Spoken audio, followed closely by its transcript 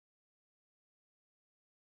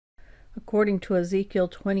According to Ezekiel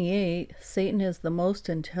 28, Satan is the most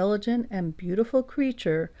intelligent and beautiful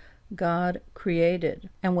creature God created.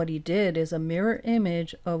 And what he did is a mirror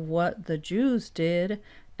image of what the Jews did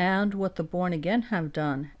and what the born again have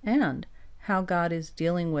done and how God is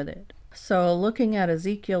dealing with it. So looking at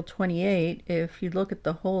Ezekiel 28, if you look at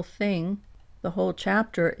the whole thing, the whole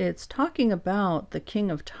chapter, it's talking about the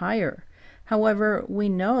king of Tyre. However, we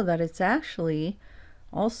know that it's actually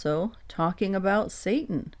also talking about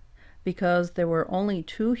Satan, because there were only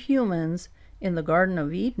two humans in the Garden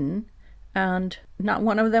of Eden, and not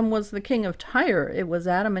one of them was the king of Tyre. It was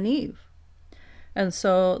Adam and Eve. And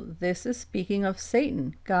so this is speaking of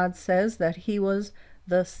Satan. God says that he was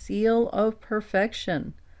the seal of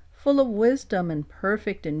perfection, full of wisdom and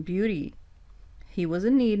perfect in beauty. He was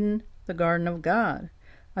in Eden, the garden of God,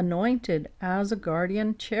 anointed as a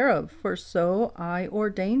guardian cherub, for so I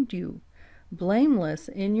ordained you, blameless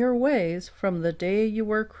in your ways from the day you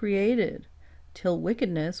were created, till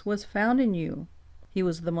wickedness was found in you. He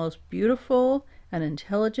was the most beautiful and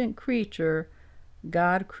intelligent creature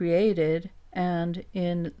God created, and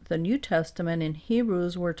in the New Testament, in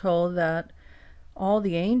Hebrews, we're told that all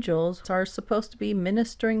the angels are supposed to be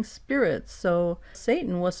ministering spirits, so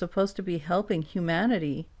Satan was supposed to be helping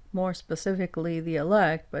humanity, more specifically the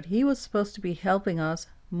elect, but he was supposed to be helping us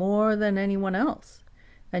more than anyone else,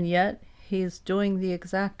 and yet he's doing the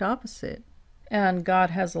exact opposite. And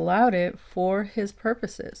God has allowed it for his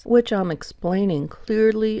purposes, which I'm explaining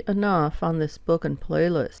clearly enough on this book and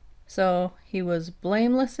playlist. So he was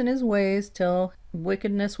blameless in his ways till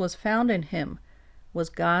wickedness was found in him. Was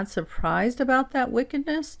God surprised about that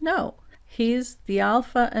wickedness? No. He's the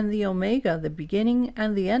Alpha and the Omega, the beginning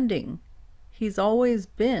and the ending. He's always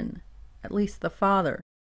been, at least the Father.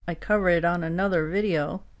 I cover it on another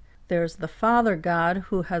video. There's the Father God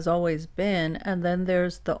who has always been, and then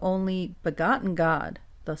there's the only begotten God,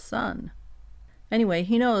 the Son. Anyway,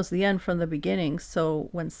 he knows the end from the beginning, so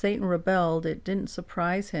when Satan rebelled, it didn't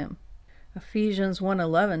surprise him. Ephesians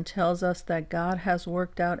 1:11 tells us that God has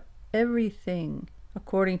worked out everything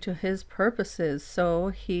according to his purposes, so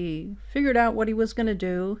he figured out what he was going to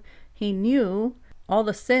do. He knew all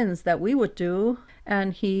the sins that we would do,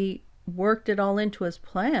 and he worked it all into his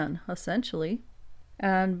plan, essentially.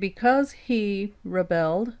 And because he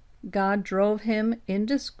rebelled, God drove him in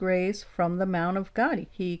disgrace from the Mount of God.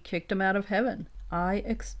 He kicked him out of heaven. I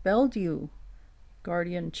expelled you,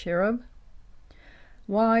 guardian cherub.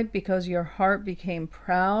 Why? Because your heart became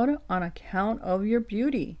proud on account of your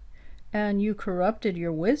beauty, and you corrupted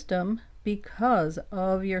your wisdom because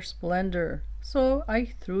of your splendor. So I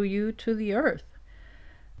threw you to the earth.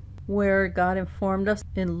 Where God informed us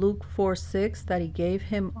in Luke 4:6 that he gave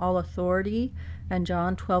him all authority, and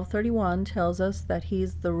John 12:31 tells us that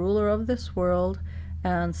he's the ruler of this world,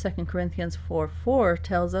 and 2 Corinthians 4:4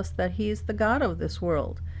 tells us that he's the God of this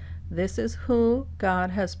world. This is who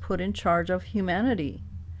God has put in charge of humanity.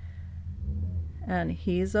 And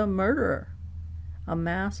he's a murderer, a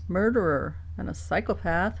mass murderer, and a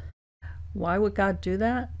psychopath. Why would God do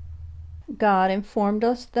that? God informed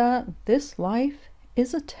us that this life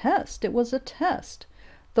is a test. It was a test.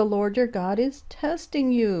 The Lord your God is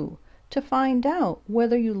testing you to find out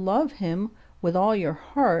whether you love him with all your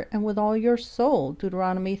heart and with all your soul,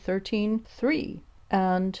 Deuteronomy 13:3.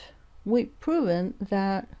 And we've proven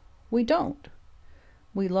that we don't.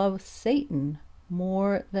 We love Satan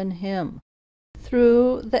more than him.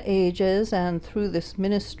 Through the ages and through this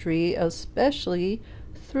ministry, especially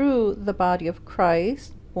through the body of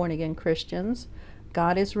Christ, born-again Christians,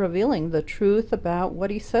 God is revealing the truth about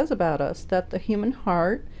what he says about us, that the human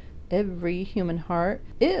heart, every human heart,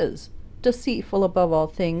 is deceitful above all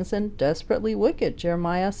things and desperately wicked,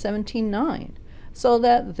 Jeremiah 17:9. So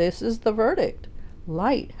that this is the verdict.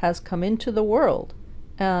 Light has come into the world,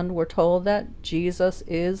 and we're told that Jesus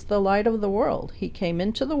is the light of the world. He came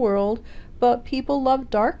into the world, but people love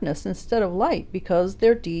darkness instead of light because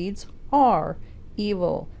their deeds are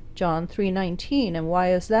evil, John 3:19. And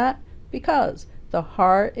why is that? Because the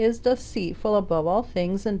heart is deceitful above all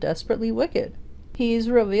things and desperately wicked. He's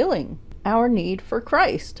revealing our need for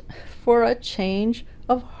Christ, for a change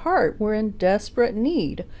of heart. We're in desperate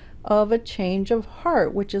need of a change of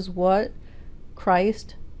heart, which is what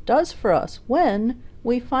Christ does for us when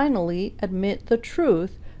we finally admit the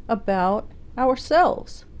truth about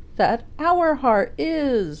ourselves, that our heart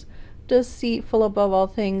is deceitful above all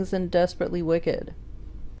things and desperately wicked.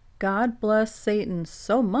 God blessed Satan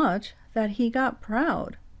so much that he got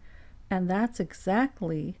proud. And that's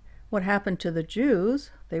exactly what happened to the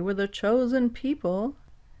Jews. They were the chosen people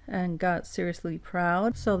and got seriously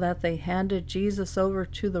proud, so that they handed Jesus over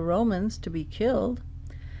to the Romans to be killed.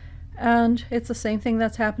 And it's the same thing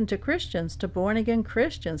that's happened to Christians, to born-again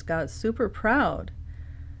Christians, got super proud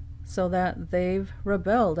so that they've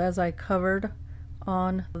rebelled, as I covered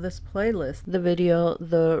on this playlist, the video,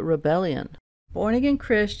 The Rebellion. Born-again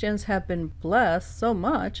Christians have been blessed so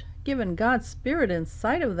much, given God's Spirit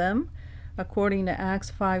inside of them, according to Acts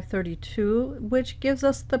 5:32, which gives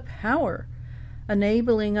us the power,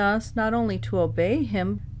 enabling us not only to obey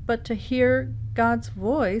Him, but to hear God's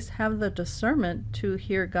voice, have the discernment to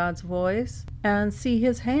hear God's voice, and see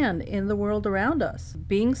His hand in the world around us.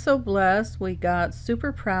 Being so blessed, we got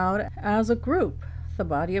super proud as a group, the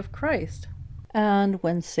body of Christ. And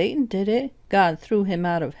when Satan did it, God threw him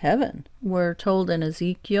out of heaven. We're told in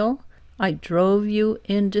Ezekiel, I drove you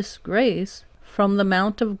in disgrace from the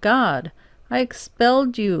mount of God. I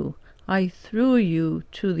expelled you. I threw you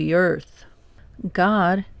to the earth.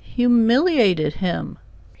 God humiliated him.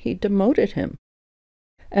 He demoted him.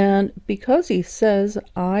 And because he says,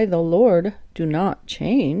 I, the Lord, do not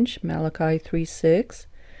change, Malachi 3:6,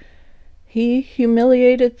 he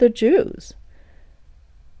humiliated the Jews,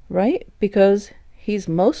 right? Because he's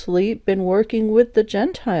mostly been working with the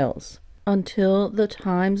Gentiles until the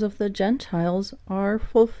times of the Gentiles are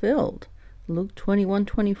fulfilled. Luke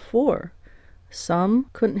 21:24. Some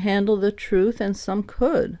couldn't handle the truth and some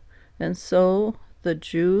could. And so the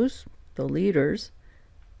Jews, the leaders,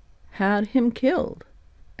 had him killed.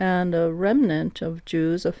 And a remnant of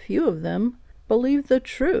Jews, a few of them, believed the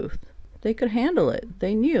truth. They could handle it.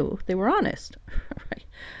 They knew. They were honest. Right?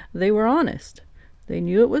 They were honest. They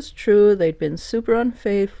knew it was true. They'd been super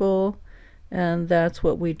unfaithful, and that's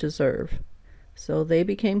what we deserve. So they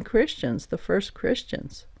became Christians, the first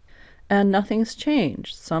Christians. And nothing's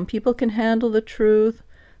changed. Some people can handle the truth,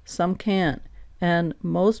 some can't. And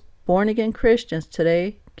most born-again Christians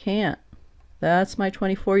today can't. That's my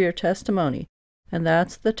 24-year testimony. And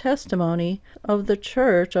that's the testimony of the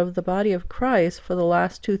church, of the body of Christ for the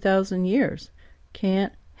last 2,000 years.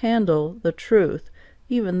 Can't handle the truth,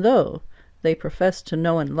 even though they profess to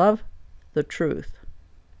know and love the truth.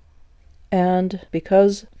 And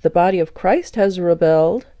because the body of Christ has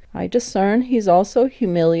rebelled, I discern he's also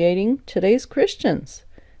humiliating today's Christians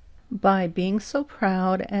by being so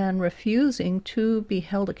proud and refusing to be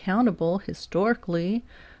held accountable historically.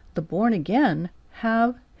 The born again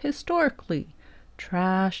have historically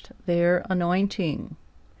trashed their anointing.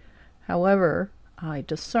 However, I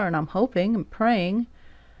discern, I'm hoping and praying,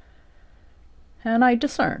 and I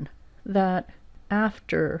discern that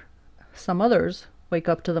after some others wake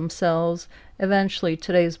up to themselves, eventually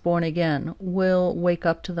today's born again will wake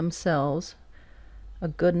up to themselves, a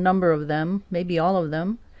good number of them, maybe all of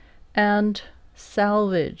them, and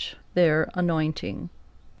salvage their anointing.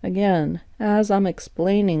 Again, as I'm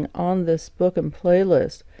explaining on this book and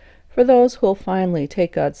playlist, for those who will finally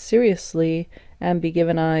take God seriously and be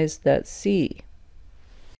given eyes that see.